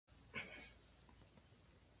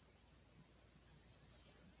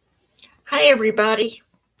Hi, everybody.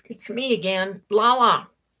 It's me again, Lala.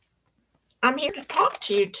 I'm here to talk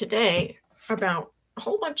to you today about a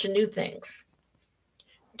whole bunch of new things.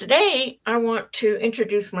 Today, I want to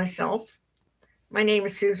introduce myself. My name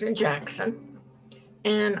is Susan Jackson,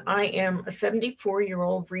 and I am a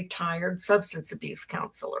 74-year-old retired substance abuse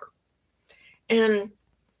counselor. And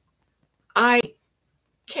I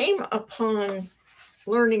came upon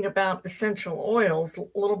learning about essential oils a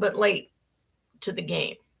little bit late to the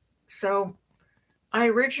game. So I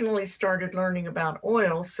originally started learning about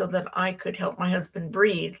oils so that I could help my husband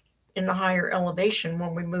breathe in the higher elevation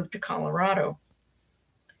when we moved to Colorado.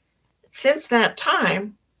 Since that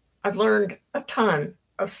time, I've learned a ton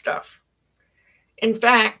of stuff. In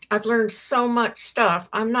fact, I've learned so much stuff,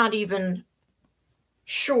 I'm not even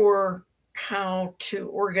sure how to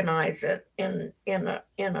organize it in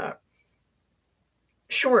a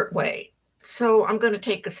short way. So I'm going to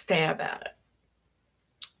take a stab at it.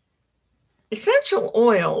 Essential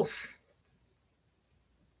oils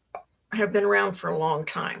have been around for a long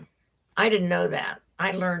time. I didn't know that.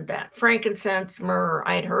 I learned that. Frankincense, myrrh,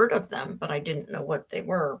 I'd heard of them, but I didn't know what they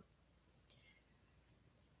were.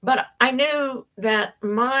 But I knew that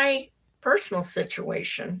my personal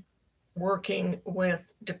situation, working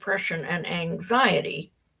with depression and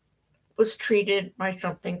anxiety, was treated by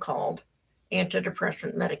something called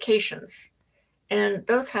antidepressant medications. And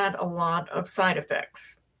those had a lot of side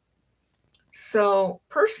effects. So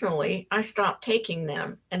personally, I stopped taking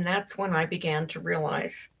them, and that's when I began to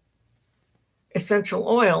realize essential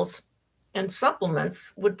oils and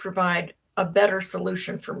supplements would provide a better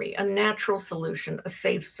solution for me, a natural solution, a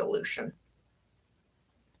safe solution.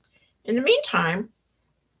 In the meantime,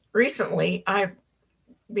 recently, I've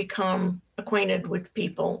become acquainted with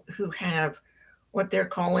people who have what they're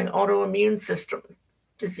calling autoimmune system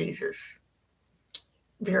diseases.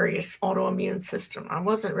 Various autoimmune system. I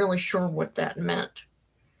wasn't really sure what that meant.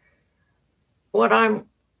 What I'm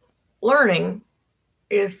learning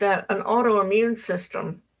is that an autoimmune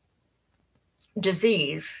system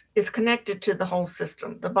disease is connected to the whole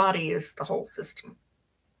system. The body is the whole system.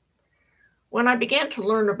 When I began to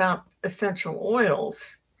learn about essential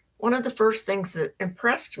oils, one of the first things that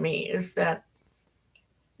impressed me is that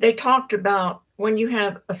they talked about when you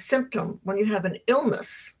have a symptom, when you have an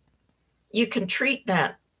illness, you can treat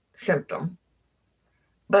that symptom,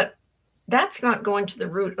 but that's not going to the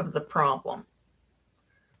root of the problem.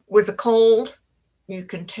 With a cold, you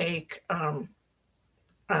can take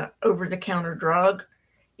over-the-counter drug.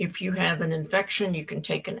 If you have an infection, you can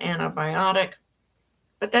take an antibiotic,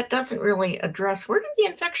 but that doesn't really address where did the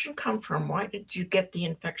infection come from? Why did you get the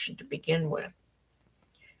infection to begin with?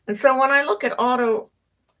 And so when I look at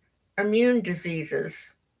autoimmune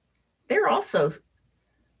diseases, they're also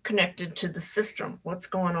connected to the system. What's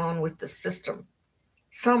going on with the system?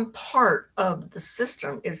 Some part of the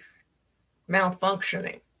system is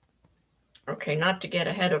malfunctioning. Okay, not to get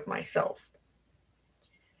ahead of myself.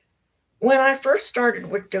 When I first started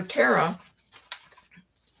with doTERRA,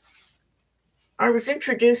 I was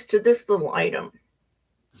introduced to this little item,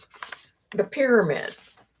 the pyramid.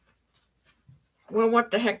 Well, what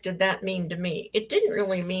the heck did that mean to me? It didn't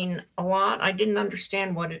really mean a lot. I didn't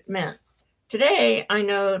understand what it meant. Today, I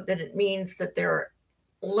know that it means that there are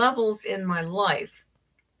levels in my life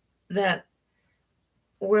that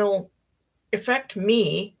will affect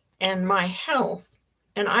me and my health,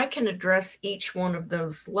 and I can address each one of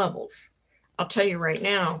those levels. I'll tell you right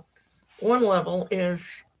now, one level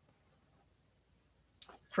is,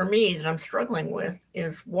 for me, that I'm struggling with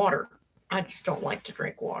is water. I just don't like to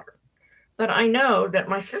drink water. But I know that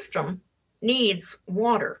my system needs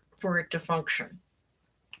water for it to function.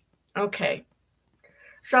 Okay,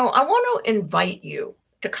 so I want to invite you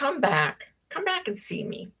to come back and see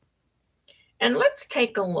me. And let's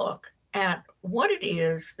take a look at what it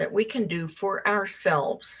is that we can do for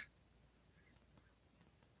ourselves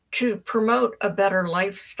to promote a better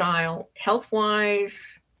lifestyle,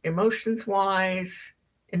 health-wise, emotions-wise,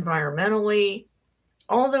 environmentally,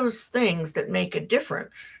 all those things that make a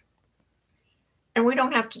difference. And we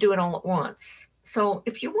don't have to do it all at once. So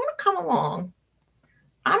if you want to come along,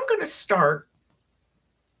 I'm going to start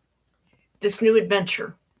this new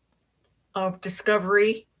adventure of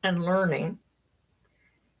discovery and learning.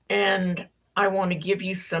 And I want to give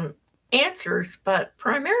you some answers, but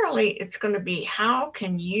primarily it's going to be how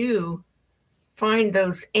can you find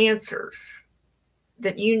those answers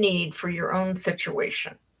that you need for your own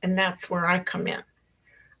situation. And that's where I come in.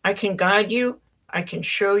 I can guide you, I can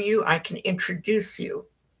show you, I can introduce you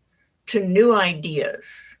to new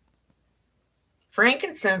ideas.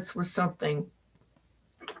 Frankincense was something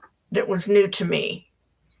that was new to me.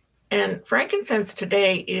 And frankincense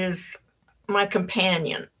today is my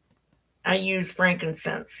companion. I use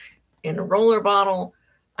frankincense in a roller bottle.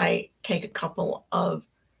 I take a couple of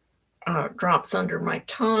drops under my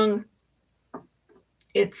tongue.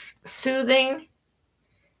 It's soothing.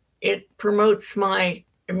 It promotes my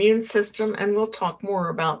immune system, and we'll talk more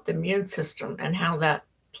about the immune system and how that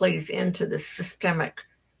plays into the systemic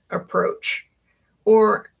approach.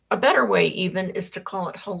 Or a better way even is to call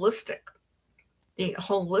it holistic. The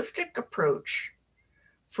holistic approach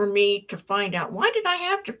for me to find out, why did I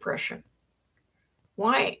have depression?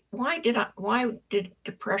 Why did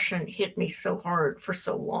depression hit me so hard for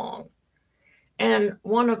so long? And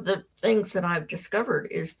one of the things that I've discovered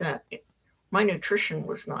is that my nutrition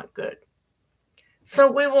was not good.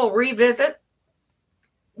 So we will revisit,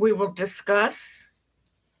 we will discuss.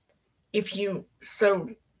 If you so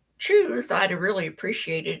choose, I'd really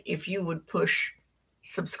appreciate it if you would push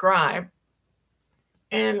subscribe,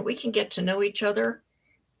 and we can get to know each other,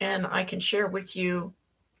 and I can share with you.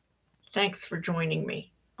 Thanks for joining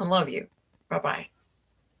me. I love you. Bye-bye.